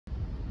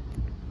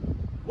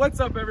What's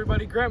up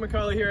everybody, Grant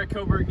McAuley here at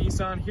Cobourg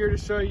Nissan, here to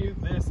show you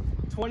this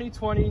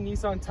 2020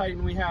 Nissan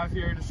Titan we have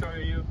here to show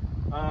you.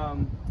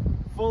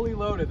 Fully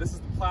loaded. This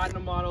is the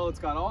Platinum model. It's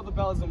got all the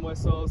bells and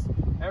whistles,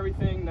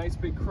 everything, nice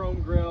big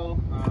chrome grille,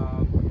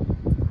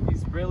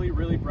 these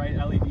really bright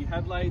LED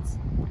headlights.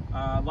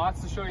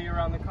 Lots to show you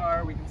around the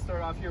car. We can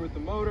start off here with the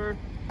motor.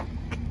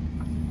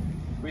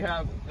 We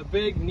have a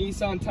big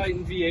Nissan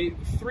Titan V8,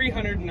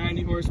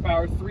 390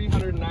 horsepower,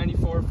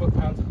 394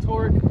 foot-pounds of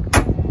torque.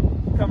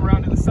 Come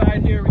around to the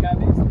side here, we have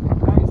these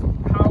nice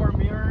power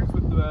mirrors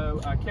with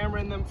the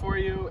camera in them for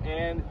you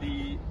and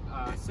the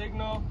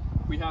signal.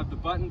 We have the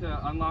button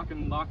to unlock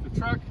and lock the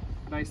truck.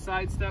 Nice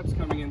side steps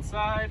coming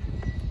inside.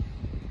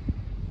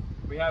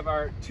 We have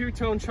our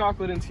two-tone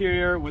chocolate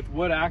interior with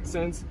wood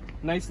accents.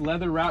 Nice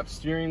leather wrapped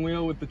steering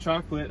wheel with the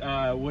chocolate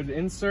wood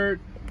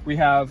insert. We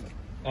have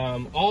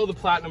all the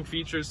Platinum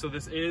features. So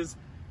this is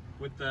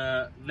with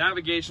the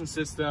navigation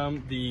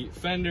system, the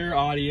fender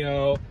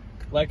audio.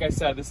 Like I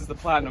said, this is the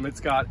Platinum. It's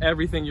got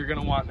everything you're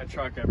gonna want in a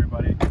truck,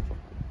 everybody.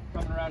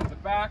 Coming around to the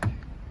back,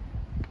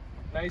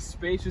 nice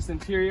spacious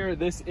interior.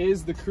 This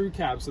is the crew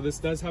cab, so this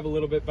does have a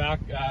little bit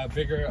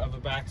bigger of a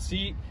back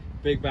seat,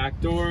 big back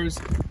doors,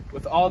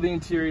 with all the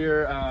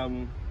interior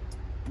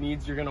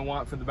needs you're gonna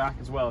want for the back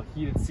as well.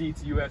 Heated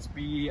seats,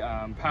 USB,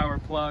 power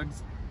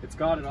plugs. It's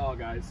got it all,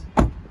 guys.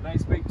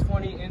 Nice big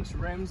 20-inch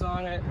rims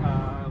on it.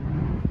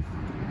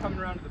 Coming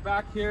around to the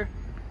back here,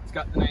 it's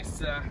got the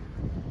nice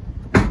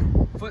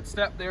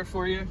footstep there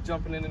for you,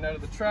 jumping in and out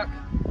of the truck.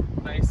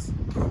 Nice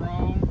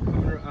chrome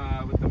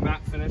with the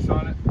matte finish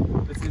on it.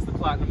 This is the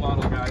Platinum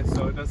model, guys,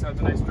 so it does have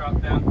the nice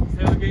drop down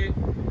tailgate.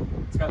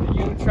 It's got the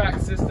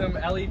Unitrack system,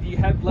 LED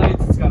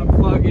headlights. It's got a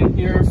plug in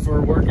here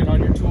for working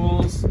on your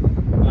tools.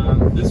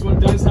 This one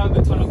does have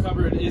the tonneau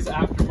cover. It is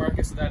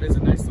aftermarket, so that is a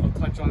nice little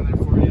touch on there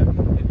for you.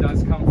 It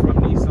does come from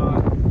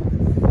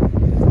Nissan.